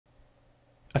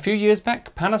A few years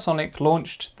back, Panasonic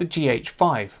launched the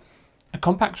GH5, a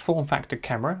compact form factor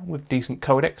camera with decent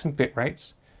codecs and bit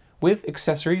rates, with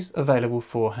accessories available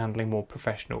for handling more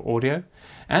professional audio,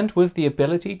 and with the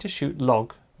ability to shoot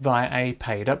log via a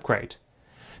paid upgrade.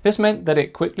 This meant that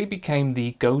it quickly became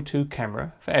the go-to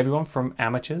camera for everyone from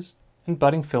amateurs and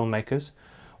budding filmmakers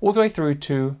all the way through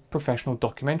to professional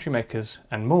documentary makers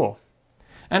and more,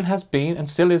 and has been and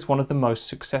still is one of the most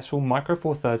successful Micro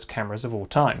Four Thirds cameras of all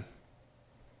time.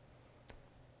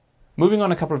 Moving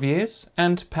on a couple of years,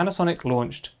 and Panasonic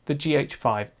launched the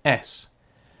GH5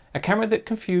 a camera that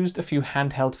confused a few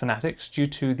handheld fanatics due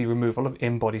to the removal of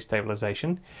in-body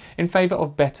stabilization in favour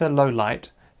of better low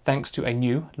light thanks to a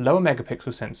new lower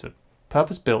megapixel sensor,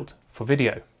 purpose-built for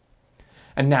video.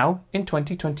 And now, in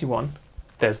 2021,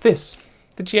 there's this,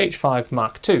 the GH5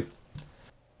 Mark II.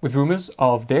 With rumours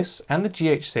of this and the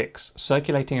GH6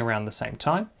 circulating around the same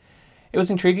time, it was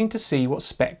intriguing to see what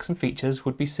specs and features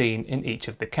would be seen in each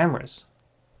of the cameras.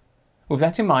 With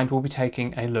that in mind, we'll be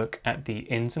taking a look at the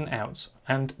ins and outs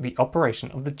and the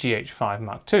operation of the GH5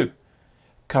 Mark II,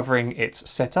 covering its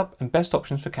setup and best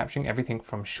options for capturing everything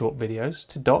from short videos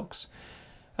to docs,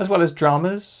 as well as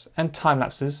dramas and time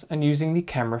lapses, and using the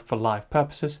camera for live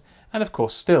purposes and of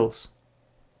course stills.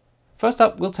 First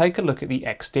up, we'll take a look at the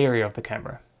exterior of the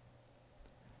camera.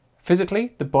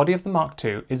 Physically, the body of the Mark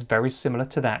II is very similar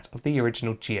to that of the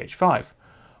original GH5,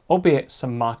 albeit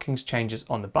some markings changes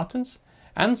on the buttons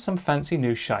and some fancy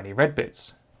new shiny red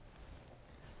bits.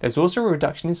 There's also a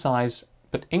reduction in size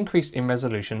but increase in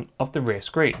resolution of the rear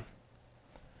screen.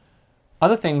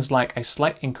 Other things like a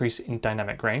slight increase in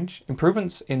dynamic range,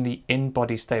 improvements in the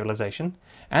in-body stabilization,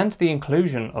 and the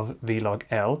inclusion of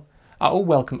Vlog-L are all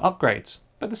welcome upgrades,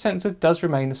 but the sensor does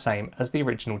remain the same as the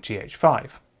original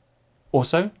GH5.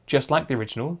 Also, just like the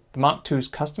original, the Mark II's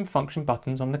custom function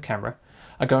buttons on the camera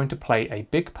are going to play a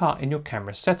big part in your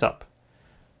camera's setup.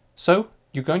 So,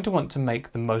 you're going to want to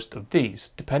make the most of these,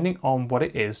 depending on what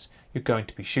it is you're going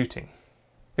to be shooting.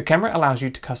 The camera allows you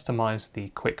to customize the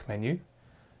quick menu,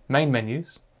 main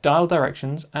menus, dial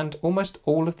directions, and almost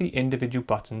all of the individual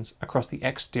buttons across the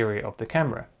exterior of the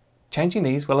camera. Changing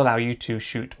these will allow you to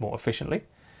shoot more efficiently,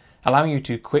 allowing you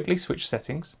to quickly switch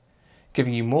settings,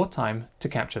 giving you more time to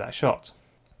capture that shot.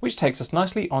 Which takes us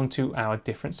nicely onto our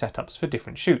different setups for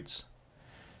different shoots.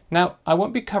 Now, I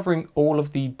won't be covering all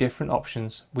of the different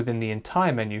options within the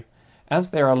entire menu,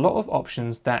 as there are a lot of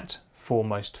options that, for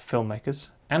most filmmakers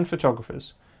and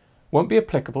photographers, won't be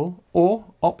applicable, or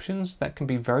options that can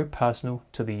be very personal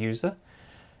to the user,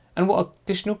 and what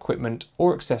additional equipment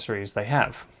or accessories they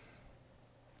have.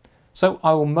 So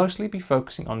I will mostly be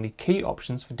focusing on the key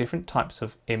options for different types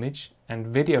of image and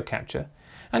video capture,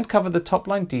 and cover the top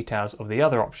line details of the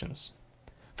other options.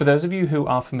 For those of you who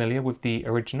are familiar with the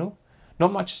original,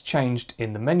 not much has changed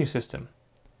in the menu system,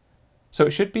 so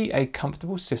it should be a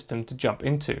comfortable system to jump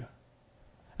into.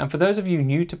 And for those of you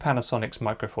new to Panasonic's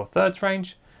Micro Four Thirds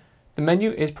range, the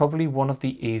menu is probably one of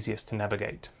the easiest to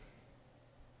navigate.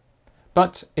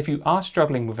 But if you are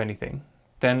struggling with anything,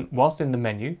 then whilst in the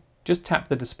menu, just tap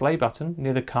the display button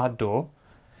near the card door,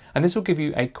 and this will give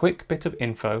you a quick bit of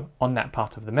info on that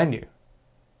part of the menu.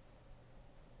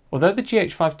 Although the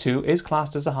GH5 II is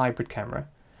classed as a hybrid camera,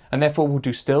 and therefore will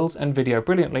do stills and video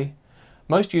brilliantly,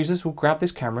 most users will grab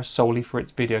this camera solely for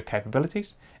its video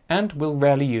capabilities and will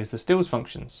rarely use the stills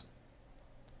functions.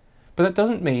 But that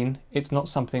doesn't mean it's not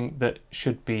something that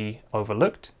should be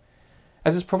overlooked,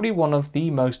 as it's probably one of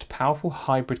the most powerful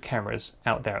hybrid cameras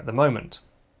out there at the moment.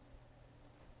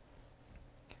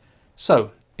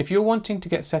 So, if you're wanting to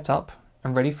get set up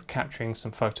and ready for capturing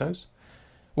some photos,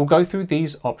 we'll go through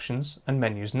these options and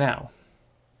menus now.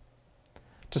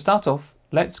 To start off,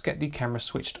 let's get the camera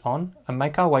switched on and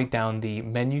make our way down the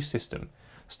menu system,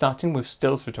 starting with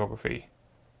stills photography.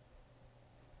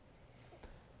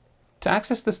 To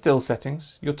access the stills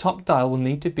settings, your top dial will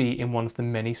need to be in one of the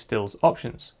many stills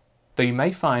options, though you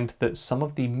may find that some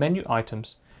of the menu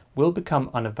items will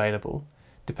become unavailable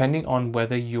depending on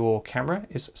whether your camera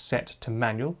is set to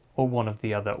manual or one of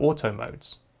the other auto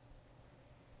modes.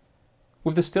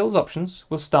 With the stills options,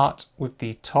 we'll start with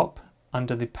the top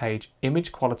under the page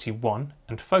Image Quality 1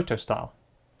 and Photo Style.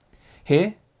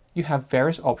 Here you have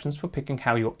various options for picking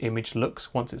how your image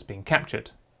looks once it's been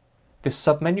captured. This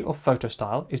submenu of Photo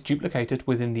Style is duplicated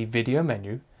within the video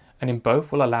menu, and in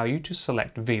both will allow you to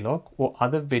select Vlog or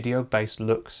other video based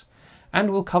looks, and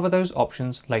we'll cover those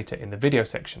options later in the video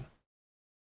section.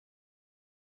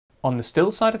 On the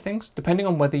still side of things, depending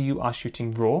on whether you are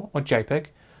shooting RAW or JPEG,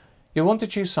 you'll want to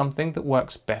choose something that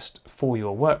works best for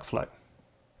your workflow.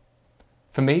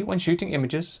 For me, when shooting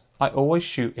images, I always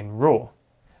shoot in RAW,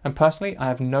 and personally I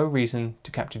have no reason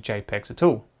to capture JPEGs at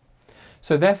all.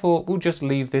 So therefore we'll just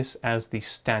leave this as the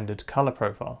standard color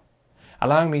profile,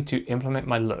 allowing me to implement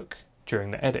my look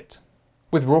during the edit.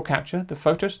 With raw capture, the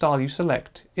photo style you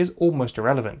select is almost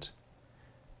irrelevant.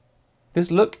 This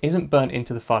look isn't burnt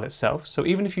into the file itself, so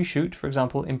even if you shoot, for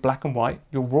example, in black and white,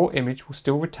 your raw image will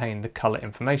still retain the color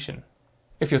information.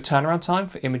 If your turnaround time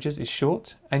for images is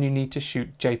short and you need to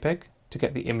shoot JPEG to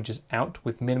get the images out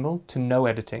with minimal to no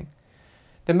editing,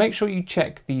 then make sure you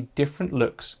check the different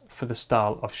looks for the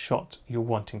style of shot you're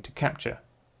wanting to capture.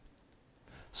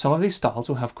 Some of these styles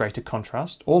will have greater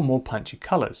contrast or more punchy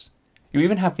colors. You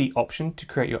even have the option to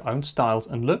create your own styles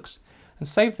and looks and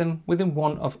save them within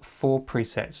one of 4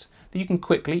 presets that you can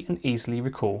quickly and easily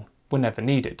recall whenever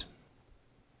needed.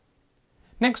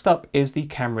 Next up is the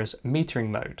camera's metering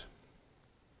mode.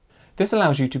 This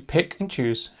allows you to pick and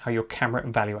choose how your camera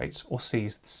evaluates or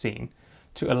sees the scene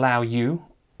to allow you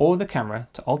or the camera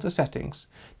to alter settings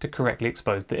to correctly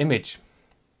expose the image.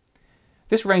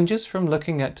 This ranges from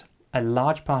looking at a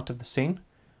large part of the scene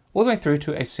all the way through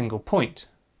to a single point.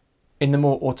 In the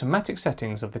more automatic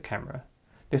settings of the camera,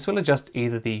 this will adjust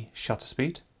either the shutter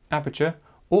speed, aperture,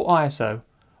 or ISO,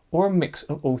 or a mix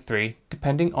of all three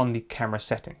depending on the camera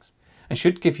settings, and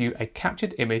should give you a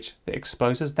captured image that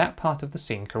exposes that part of the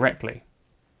scene correctly.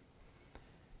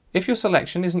 If your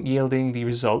selection isn't yielding the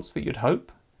results that you'd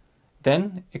hope,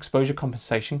 then exposure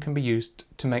compensation can be used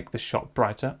to make the shot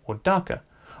brighter or darker,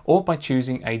 or by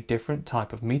choosing a different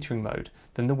type of metering mode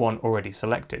than the one already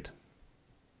selected.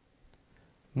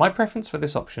 My preference for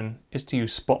this option is to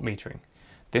use spot metering.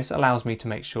 This allows me to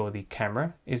make sure the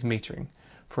camera is metering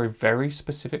for a very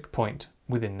specific point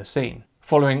within the scene.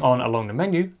 Following on along the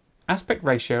menu, aspect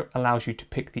ratio allows you to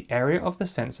pick the area of the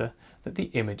sensor that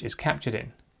the image is captured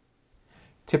in.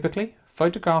 Typically,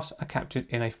 photographs are captured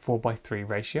in a 4:3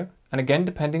 ratio, and again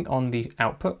depending on the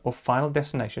output or final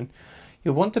destination,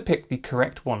 you'll want to pick the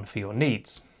correct one for your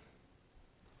needs.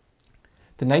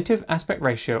 The native aspect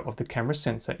ratio of the camera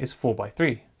sensor is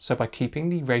 4:3, so by keeping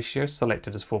the ratio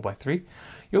selected as 4:3,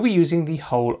 you'll be using the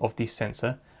whole of the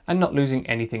sensor and not losing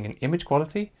anything in image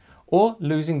quality or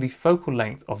losing the focal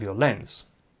length of your lens.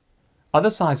 Other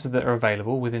sizes that are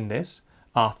available within this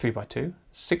are 3:2,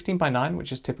 16:9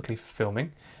 which is typically for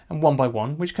filming, and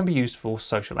 1:1 which can be used for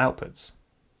social outputs.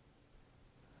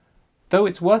 Though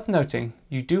it's worth noting,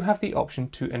 you do have the option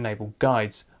to enable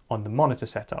guides on the monitor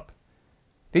setup.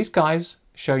 These guides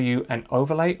show you an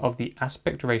overlay of the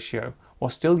aspect ratio while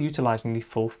still utilizing the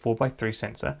full 4:3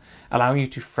 sensor, allowing you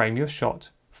to frame your shot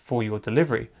for your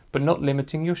delivery, but not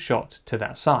limiting your shot to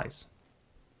that size.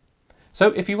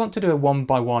 So if you want to do a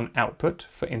 1:1 output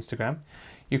for Instagram,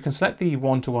 you can select the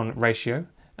 1:1 ratio,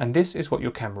 and this is what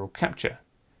your camera will capture.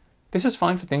 This is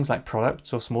fine for things like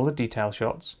products or smaller detail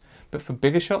shots, but for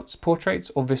bigger shots, portraits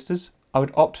or vistas, I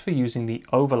would opt for using the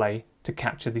overlay to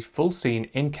capture the full scene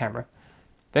in camera,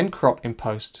 then crop in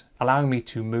post, allowing me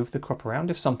to move the crop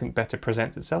around if something better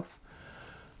presents itself,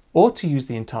 or to use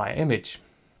the entire image.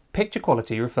 Picture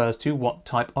quality refers to what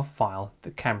type of file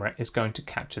the camera is going to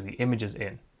capture the images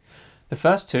in. The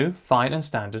first two, fine and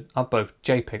standard, are both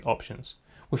JPEG options,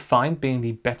 with fine being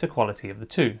the better quality of the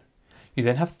two. You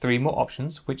then have 3 more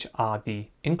options, which are the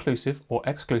inclusive or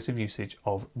exclusive usage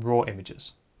of RAW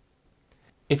images.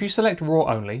 If you select RAW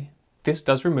only, this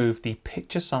does remove the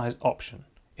picture size option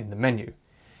in the menu.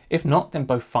 If not, then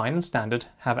both fine and standard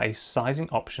have a sizing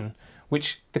option,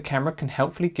 which the camera can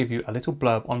helpfully give you a little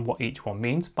blurb on what each one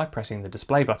means by pressing the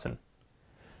display button.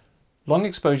 Long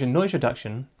exposure noise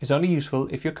reduction is only useful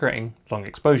if you're creating long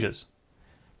exposures.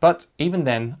 But even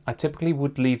then, I typically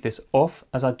would leave this off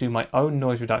as I do my own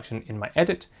noise reduction in my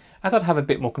edit, as I'd have a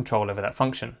bit more control over that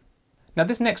function. Now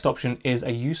this next option is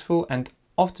a useful and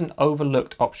often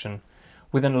overlooked option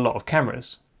within a lot of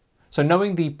cameras. So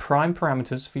knowing the prime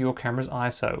parameters for your camera's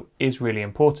ISO is really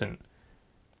important.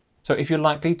 So if you're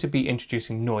likely to be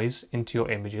introducing noise into your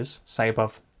images, say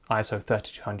above ISO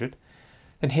 3200,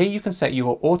 then here you can set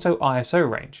your auto ISO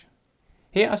range.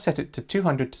 Here I've set it to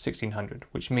 200 to 1600,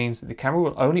 which means that the camera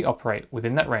will only operate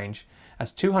within that range,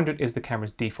 as 200 is the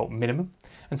camera's default minimum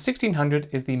and 1600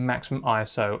 is the maximum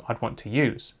ISO I'd want to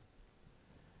use.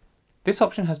 This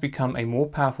option has become a more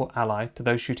powerful ally to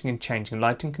those shooting in changing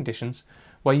lighting conditions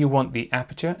where you want the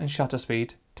aperture and shutter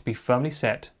speed to be firmly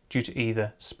set due to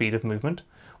either speed of movement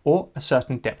or a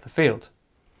certain depth of field,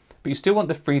 but you still want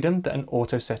the freedom that an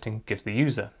auto setting gives the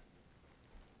user.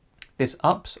 This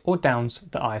ups or downs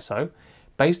the ISO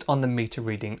based on the meter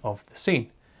reading of the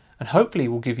scene, and hopefully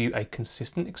will give you a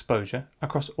consistent exposure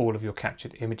across all of your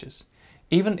captured images,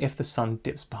 even if the sun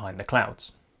dips behind the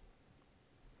clouds.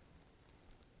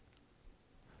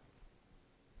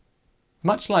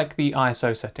 Much like the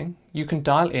ISO setting, you can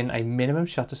dial in a minimum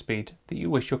shutter speed that you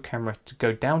wish your camera to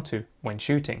go down to when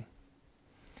shooting.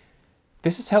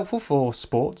 This is helpful for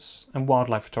sports and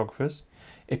wildlife photographers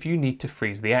if you need to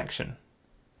freeze the action,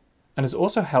 and is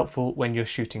also helpful when you're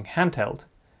shooting handheld,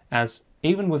 as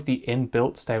even with the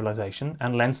inbuilt stabilization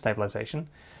and lens stabilization,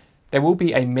 there will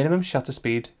be a minimum shutter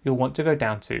speed you'll want to go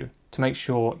down to make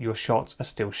sure your shots are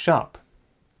still sharp.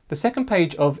 The second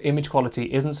page of image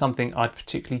quality isn't something I'd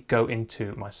particularly go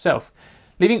into myself.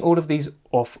 Leaving all of these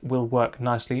off will work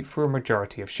nicely for a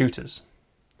majority of shooters.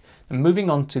 And moving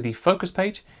on to the focus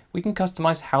page, we can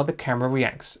customize how the camera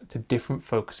reacts to different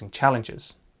focusing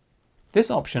challenges.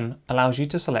 This option allows you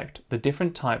to select the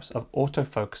different types of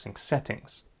autofocusing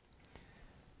settings.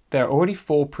 There are already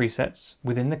 4 presets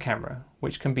within the camera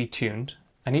which can be tuned,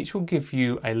 and each will give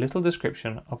you a little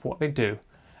description of what they do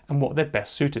and what they're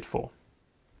best suited for.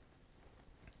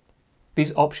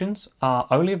 These options are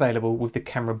only available with the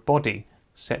camera body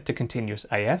set to continuous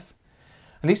AF,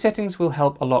 and these settings will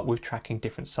help a lot with tracking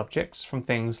different subjects from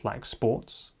things like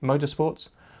sports, motorsports,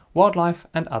 wildlife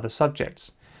and other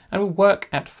subjects, and will work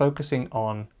at focusing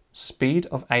on speed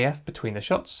of AF between the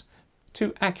shots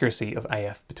to accuracy of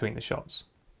AF between the shots.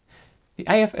 The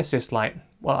AF assist light,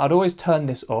 well, I'd always turn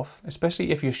this off,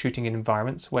 especially if you're shooting in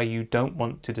environments where you don't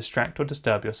want to distract or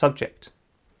disturb your subject.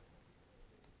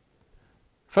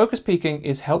 Focus peaking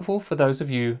is helpful for those of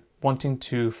you wanting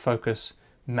to focus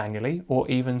manually or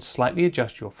even slightly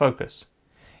adjust your focus.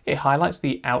 It highlights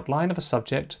the outline of a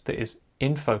subject that is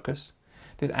in focus.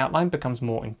 This outline becomes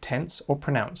more intense or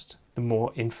pronounced the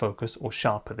more in focus or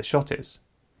sharper the shot is.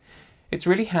 It's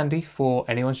really handy for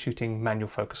anyone shooting manual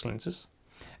focus lenses,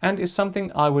 and is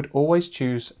something I would always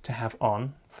choose to have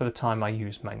on for the time I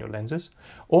use manual lenses,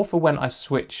 or for when I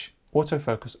switch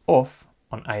autofocus off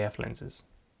on AF lenses.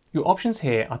 Your options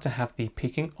here are to have the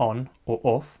peaking on or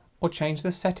off, or change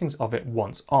the settings of it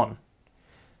once on.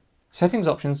 Settings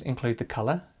options include the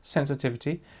colour,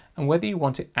 sensitivity, and whether you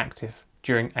want it active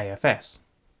during AFS.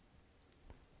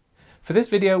 For this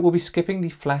video, we'll be skipping the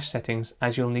flash settings,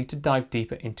 as you'll need to dive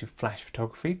deeper into flash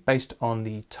photography based on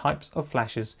the types of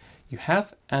flashes you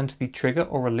have and the trigger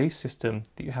or release system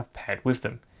that you have paired with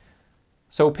them.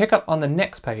 So we'll pick up on the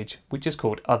next page, which is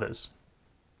called Others.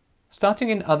 Starting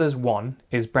in Others 1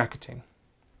 is bracketing.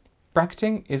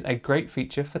 Bracketing is a great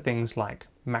feature for things like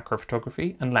macro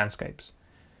photography and landscapes.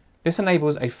 This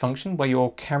enables a function where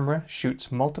your camera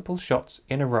shoots multiple shots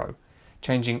in a row,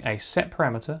 changing a set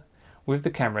parameter with the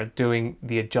camera doing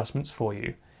the adjustments for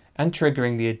you and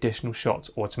triggering the additional shots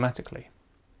automatically.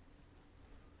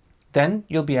 Then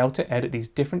you'll be able to edit these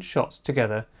different shots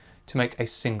together to make a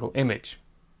single image.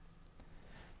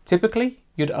 Typically,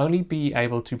 you'd only be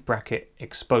able to bracket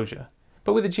exposure,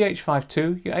 but with the GH5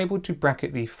 II, you're able to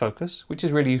bracket the focus, which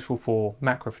is really useful for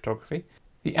macro photography,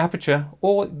 the aperture,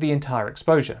 or the entire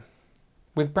exposure.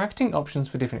 With bracketing options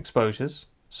for different exposures,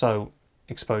 so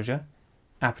exposure,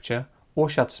 aperture, or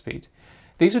shutter speed,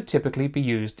 these would typically be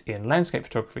used in landscape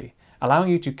photography,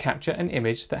 allowing you to capture an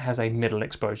image that has a middle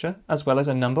exposure, as well as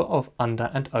a number of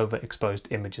under and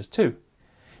overexposed images too,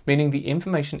 meaning the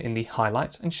information in the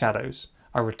highlights and shadows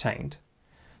are retained,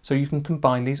 so you can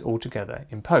combine these all together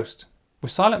in post.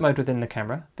 With silent mode within the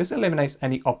camera, this eliminates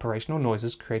any operational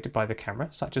noises created by the camera,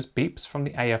 such as beeps from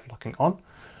the AF locking on,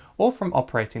 or from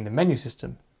operating the menu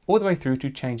system, all the way through to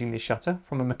changing the shutter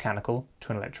from a mechanical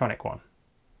to an electronic one.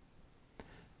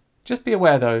 Just be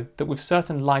aware though that with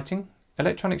certain lighting,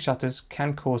 electronic shutters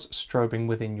can cause strobing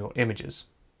within your images.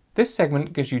 This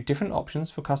segment gives you different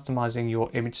options for customizing your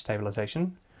image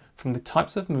stabilization, from the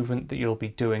types of movement that you'll be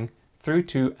doing through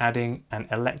to adding an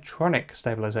electronic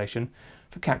stabilization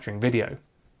for capturing video.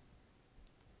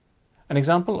 An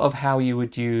example of how you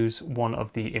would use one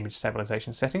of the image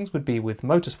stabilization settings would be with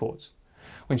motorsports.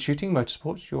 When shooting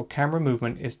motorsports, your camera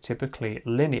movement is typically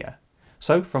linear,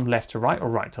 so from left to right or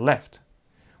right to left,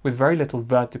 with very little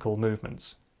vertical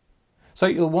movements. So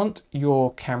you'll want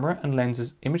your camera and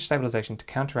lens's image stabilization to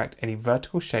counteract any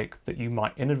vertical shake that you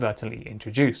might inadvertently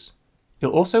introduce.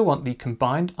 You'll also want the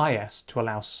combined IS to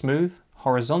allow smooth,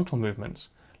 horizontal movements,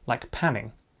 like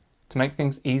panning, to make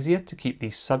things easier to keep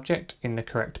the subject in the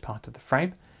correct part of the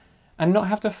frame, and not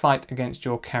have to fight against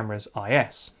your camera's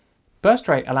IS. Burst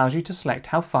rate allows you to select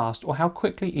how fast or how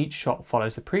quickly each shot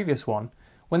follows the previous one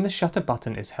when the shutter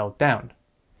button is held down,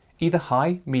 either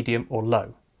high, medium or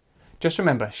low. Just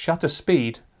remember, shutter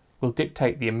speed will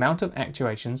dictate the amount of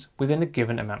actuations within a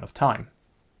given amount of time.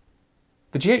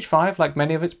 The GH5, like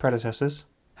many of its predecessors,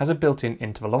 has a built-in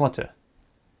intervalometer,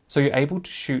 so you're able to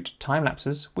shoot time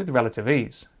lapses with relative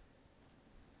ease.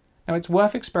 Now it's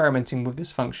worth experimenting with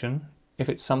this function if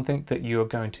it's something that you are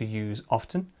going to use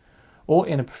often, or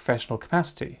in a professional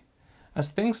capacity, as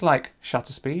things like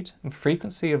shutter speed and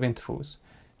frequency of intervals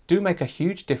do make a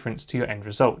huge difference to your end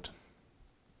result.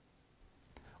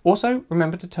 Also,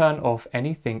 remember to turn off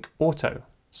anything auto,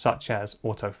 such as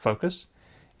autofocus,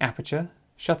 aperture,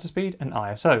 shutter speed and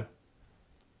ISO.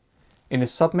 In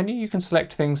this submenu you can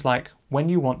select things like when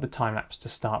you want the time-lapse to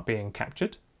start being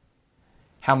captured,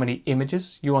 how many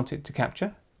images you want it to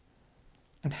capture,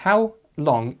 and how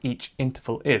long each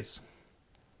interval is.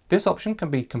 This option can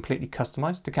be completely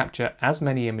customized to capture as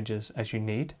many images as you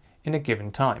need in a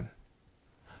given time.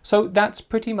 So that's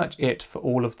pretty much it for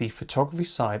all of the photography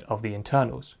side of the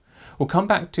internals. We'll come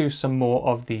back to some more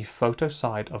of the photo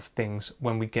side of things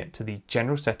when we get to the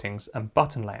general settings and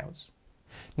button layouts.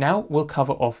 Now we'll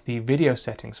cover off the video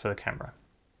settings for the camera.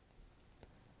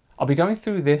 I'll be going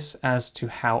through this as to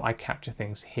how I capture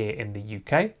things here in the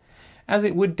UK, as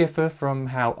it would differ from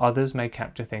how others may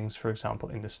capture things, for example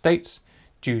in the States,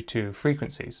 due to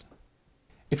frequencies.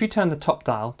 If you turn the top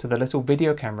dial to the little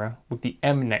video camera with the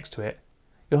M next to it,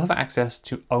 you'll have access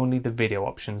to only the video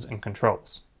options and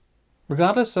controls.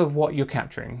 Regardless of what you're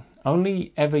capturing,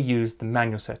 only ever use the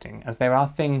manual setting, as there are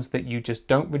things that you just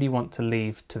don't really want to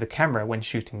leave to the camera when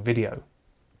shooting video.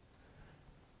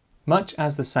 Much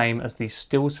as the same as the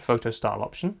stills photo style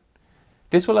option,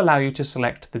 this will allow you to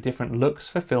select the different looks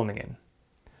for filming in.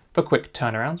 For quick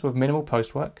turnarounds with minimal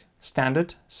post work,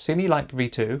 standard, cine-like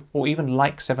V2 or even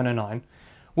like 709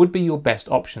 would be your best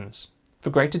options. For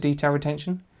greater detail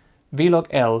retention, Vlog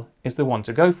L is the one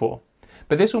to go for,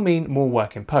 but this will mean more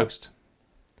work in post.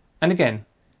 And again,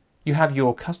 you have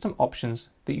your custom options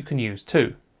that you can use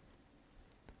too.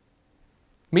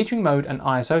 Metering mode and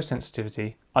ISO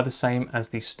sensitivity are the same as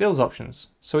the stills options,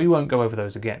 so we won't go over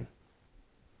those again.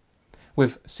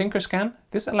 With SynchroScan,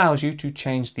 this allows you to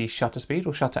change the shutter speed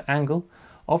or shutter angle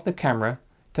of the camera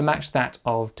to match that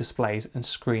of displays and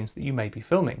screens that you may be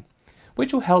filming,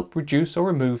 which will help reduce or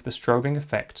remove the strobing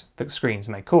effect that screens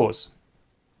may cause.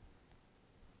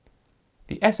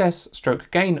 The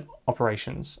SS/gain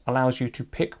operations allows you to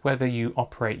pick whether you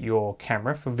operate your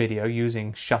camera for video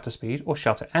using shutter speed or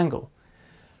shutter angle.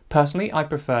 Personally, I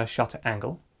prefer shutter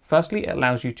angle. Firstly, it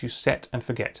allows you to set and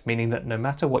forget, meaning that no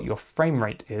matter what your frame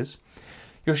rate is,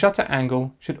 your shutter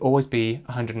angle should always be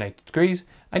 180 degrees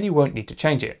and you won't need to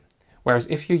change it. Whereas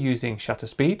if you're using shutter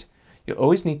speed, you'll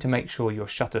always need to make sure your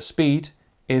shutter speed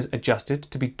is adjusted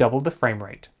to be double the frame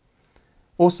rate.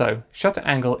 Also, shutter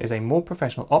angle is a more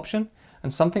professional option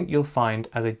and something you'll find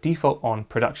as a default on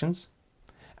productions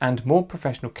and more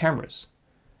professional cameras.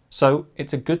 So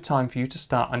it's a good time for you to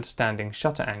start understanding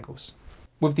shutter angles.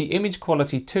 With the image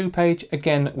quality 2 page,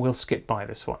 again, we'll skip by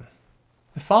this one.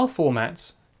 The file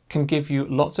formats can give you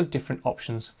lots of different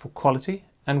options for quality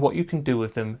and what you can do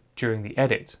with them during the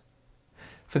edit.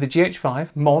 For the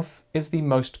GH5, MOV is the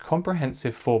most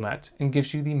comprehensive format and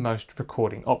gives you the most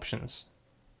recording options.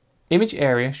 Image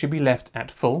area should be left at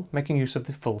full, making use of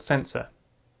the full sensor.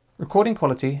 Recording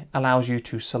quality allows you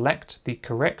to select the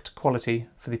correct quality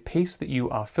for the piece that you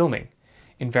are filming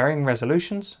in varying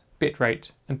resolutions,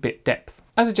 bitrate and bit depth.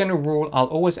 As a general rule, I'll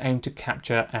always aim to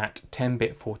capture at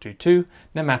 10-bit 422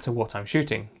 no matter what I'm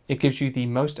shooting. It gives you the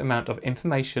most amount of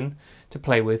information to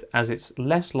play with, as it's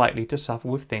less likely to suffer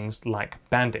with things like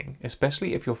banding,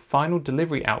 especially if your final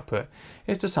delivery output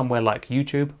is to somewhere like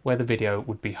YouTube where the video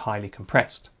would be highly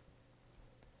compressed.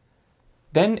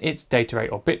 Then it's data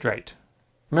rate or bit rate.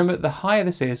 Remember, the higher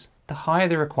this is, the higher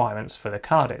the requirements for the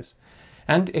card is.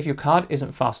 And if your card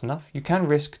isn't fast enough, you can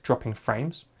risk dropping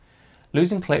frames,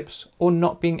 losing clips, or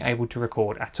not being able to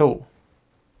record at all.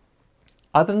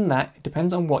 Other than that, it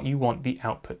depends on what you want the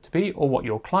output to be or what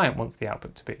your client wants the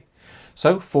output to be.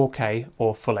 So 4K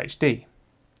or Full HD.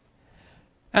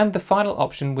 And the final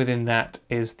option within that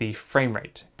is the frame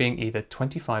rate, being either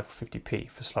 25 or 50p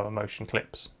for slower motion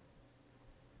clips.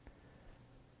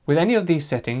 With any of these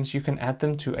settings, you can add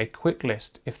them to a quick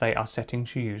list if they are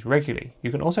settings you use regularly.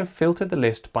 You can also filter the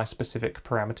list by specific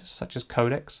parameters such as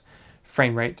codecs,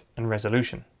 frame rate and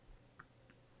resolution.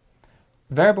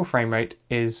 Variable frame rate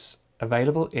is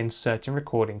available in certain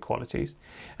recording qualities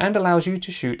and allows you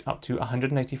to shoot up to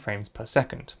 180 frames per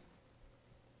second.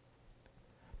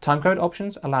 Timecode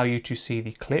options allow you to see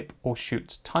the clip or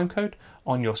shoot's timecode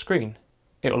on your screen.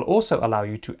 It will also allow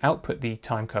you to output the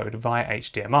timecode via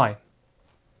HDMI.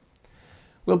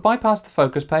 We'll bypass the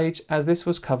focus page as this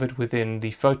was covered within the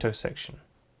photo section.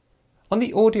 On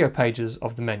the audio pages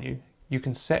of the menu, you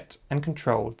can set and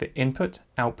control the input,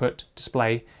 output,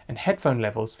 display and headphone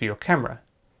levels for your camera.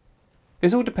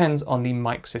 This all depends on the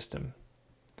mic system,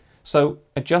 so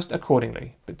adjust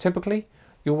accordingly, but typically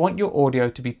you'll want your audio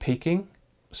to be peaking,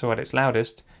 so at its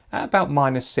loudest, at about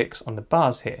 -6 on the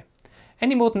bars here,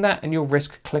 Any more than that and you'll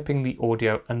risk clipping the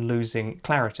audio and losing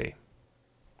clarity.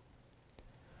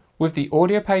 With the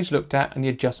audio page looked at and the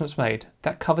adjustments made,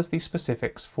 that covers the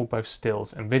specifics for both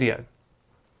stills and video.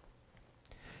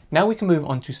 Now we can move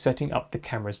on to setting up the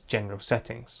camera's general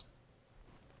settings.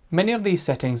 Many of these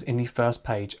settings in the first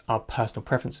page are personal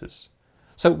preferences,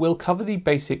 so we'll cover the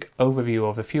basic overview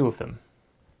of a few of them.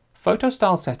 Photo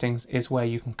style settings is where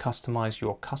you can customize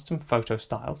your custom photo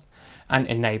styles and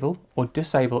enable or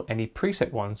disable any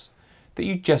preset ones that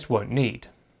you just won't need.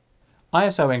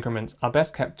 ISO increments are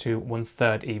best kept to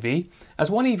 1/3 EV,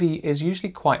 as 1 EV is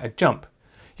usually quite a jump.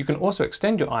 You can also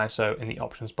extend your ISO in the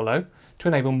options below to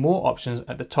enable more options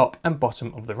at the top and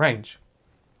bottom of the range,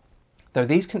 though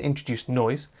these can introduce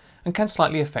noise and can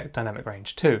slightly affect dynamic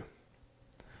range too.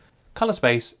 Color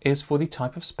space is for the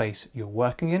type of space you're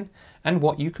working in and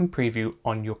what you can preview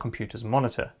on your computer's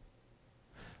monitor.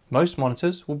 Most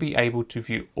monitors will be able to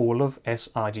view all of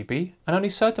sRGB, and only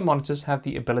certain monitors have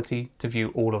the ability to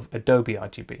view all of Adobe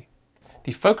RGB.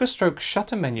 The focus stroke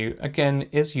shutter menu again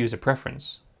is user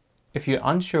preference. If you're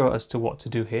unsure as to what to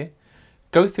do here,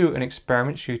 go through an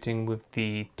experiment shooting with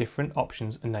the different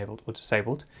options enabled or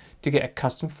disabled to get a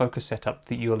custom focus setup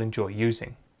that you'll enjoy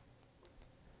using.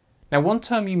 Now, one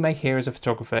term you may hear as a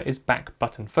photographer is back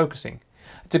button focusing.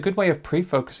 It's a good way of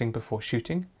pre-focusing before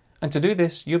shooting, and to do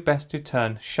this you're best to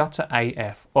turn shutter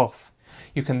AF off.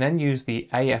 You can then use the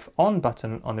AF on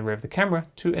button on the rear of the camera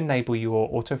to enable your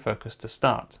autofocus to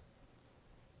start.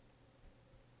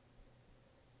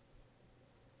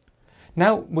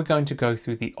 Now we're going to go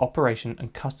through the operation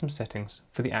and custom settings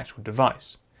for the actual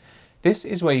device. This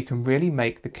is where you can really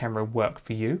make the camera work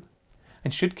for you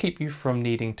and should keep you from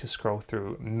needing to scroll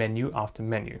through menu after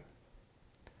menu.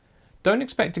 Don't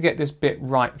expect to get this bit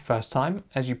right first time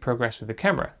as you progress with the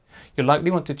camera. You'll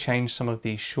likely want to change some of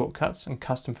the shortcuts and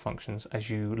custom functions as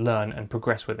you learn and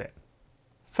progress with it.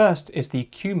 First is the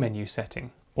Q menu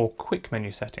setting or quick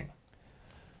menu setting.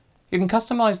 You can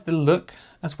customize the look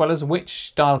as well as which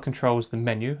style controls the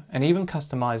menu, and even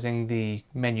customizing the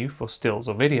menu for stills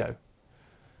or video.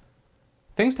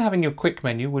 Things to have in your quick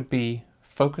menu would be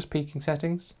focus peaking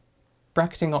settings,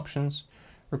 bracketing options,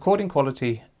 recording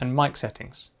quality and mic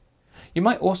settings. You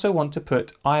might also want to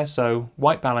put ISO,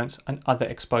 white balance and other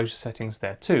exposure settings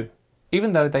there too,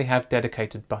 even though they have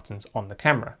dedicated buttons on the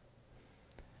camera.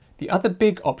 The other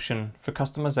big option for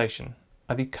customization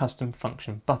are the custom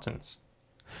function buttons.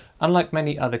 Unlike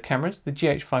many other cameras, the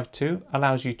GH5 II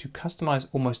allows you to customize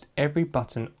almost every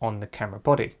button on the camera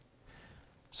body.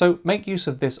 So make use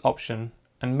of this option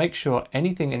and make sure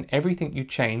anything and everything you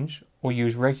change or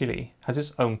use regularly has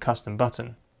its own custom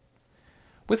button.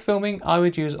 With filming, I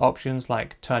would use options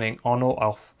like turning on or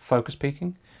off focus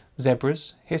peaking,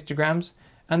 zebras, histograms,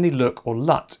 and the look or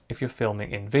LUT if you're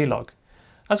filming in vlog,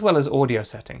 as well as audio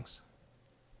settings.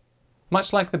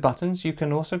 Much like the buttons, you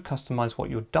can also customize what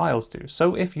your dials do.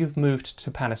 So if you've moved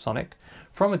to Panasonic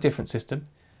from a different system,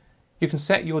 you can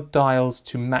set your dials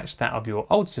to match that of your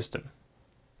old system.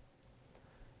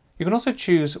 You can also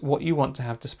choose what you want to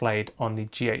have displayed on the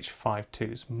GH5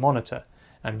 II's monitor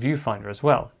and viewfinder as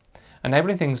well,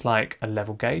 enabling things like a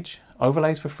level gauge,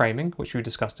 overlays for framing, which we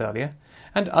discussed earlier,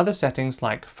 and other settings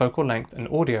like focal length and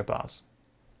audio bars.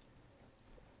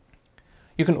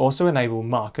 You can also enable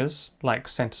markers like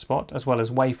center spot, as well as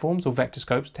waveforms or vector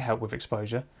scopes to help with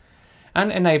exposure,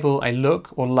 and enable a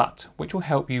look or LUT, which will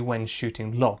help you when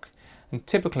shooting log, and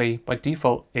typically by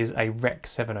default is a Rec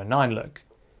 709 look.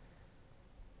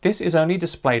 This is only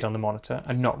displayed on the monitor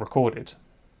and not recorded.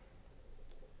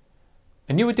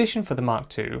 A new addition for the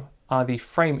Mark II are the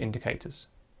frame indicators.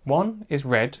 One is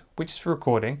red, which is for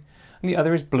recording, and the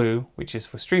other is blue, which is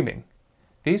for streaming.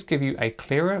 These give you a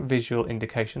clearer visual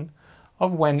indication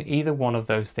of when either one of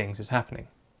those things is happening.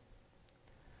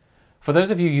 For those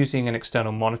of you using an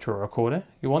external monitor or recorder,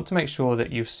 you want to make sure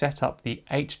that you've set up the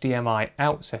HDMI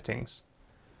out settings.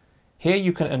 Here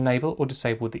you can enable or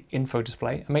disable the info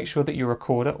display and make sure that your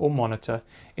recorder or monitor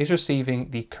is receiving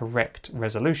the correct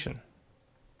resolution.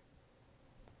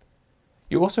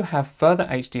 You also have further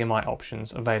HDMI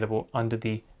options available under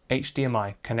the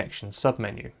HDMI connection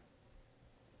submenu.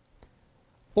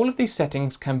 All of these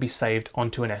settings can be saved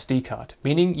onto an SD card,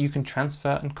 meaning you can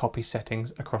transfer and copy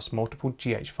settings across multiple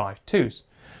GH5 IIs.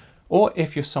 Or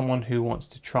if you're someone who wants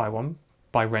to try one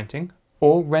by renting,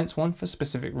 or rents one for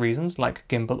specific reasons like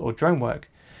gimbal or drone work,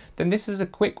 then this is a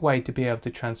quick way to be able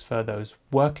to transfer those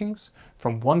workings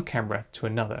from one camera to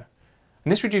another.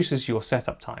 And this reduces your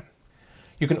setup time.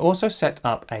 You can also set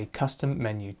up a custom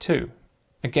menu too,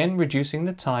 again reducing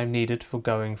the time needed for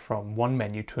going from one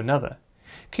menu to another.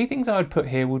 Key things I would put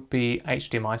here would be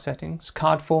HDMI settings,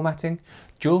 card formatting,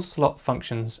 dual slot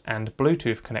functions and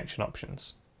Bluetooth connection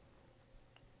options.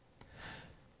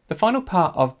 The final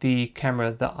part of the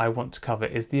camera that I want to cover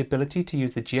is the ability to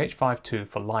use the GH5 II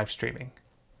for live streaming.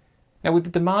 Now, with the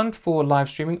demand for live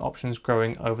streaming options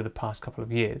growing over the past couple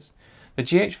of years, the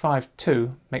GH5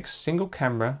 II makes single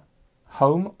camera,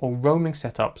 home or roaming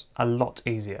setups a lot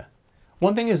easier.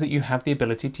 One thing is that you have the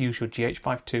ability to use your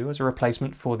GH5 II as a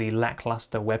replacement for the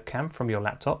lackluster webcam from your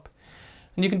laptop,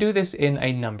 and you can do this in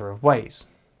a number of ways.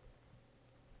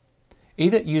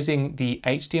 Either using the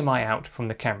HDMI out from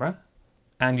the camera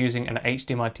and using an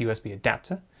HDMI to USB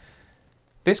adapter.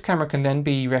 This camera can then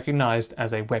be recognized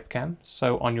as a webcam,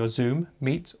 so on your Zoom,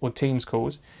 Meet or Teams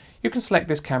calls, you can select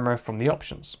this camera from the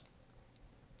options.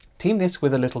 Team this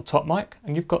with a little top mic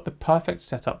and you've got the perfect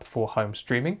setup for home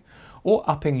streaming or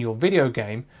upping your video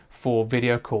game for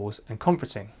video calls and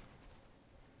conferencing.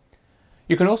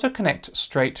 You can also connect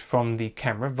straight from the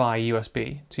camera via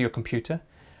USB to your computer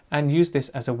and use this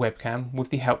as a webcam with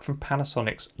the help from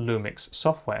Panasonic's LUMIX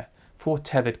software for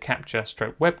tethered capture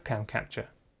stroke webcam capture.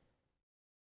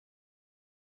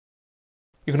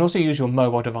 You can also use your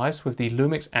mobile device with the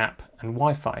LUMIX app and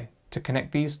Wi-Fi to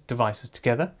connect these devices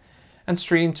together and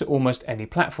stream to almost any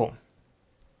platform.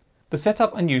 The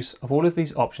setup and use of all of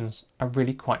these options are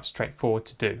really quite straightforward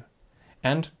to do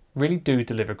and really do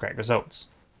deliver great results.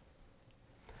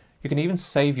 You can even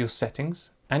save your settings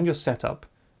and your setup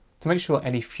to make sure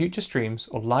any future streams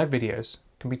or live videos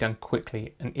can be done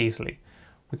quickly and easily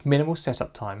with minimal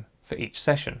setup time for each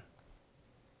session.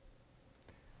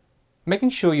 Making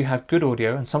sure you have good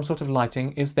audio and some sort of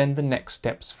lighting is then the next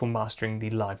steps for mastering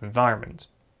the live environment.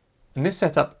 And this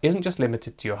setup isn't just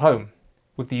limited to your home.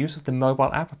 With the use of the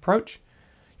mobile app approach,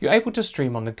 you're able to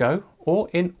stream on the go or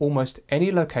in almost any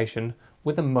location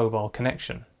with a mobile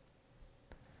connection.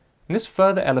 And this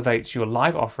further elevates your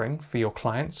live offering for your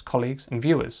clients, colleagues and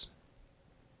viewers.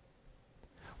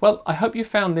 Well, I hope you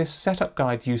found this setup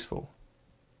guide useful.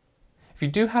 If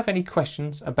you do have any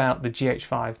questions about the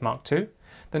GH5 Mark II,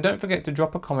 then don't forget to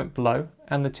drop a comment below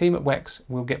and the team at WEX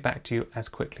will get back to you as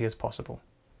quickly as possible.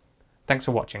 Thanks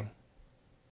for watching.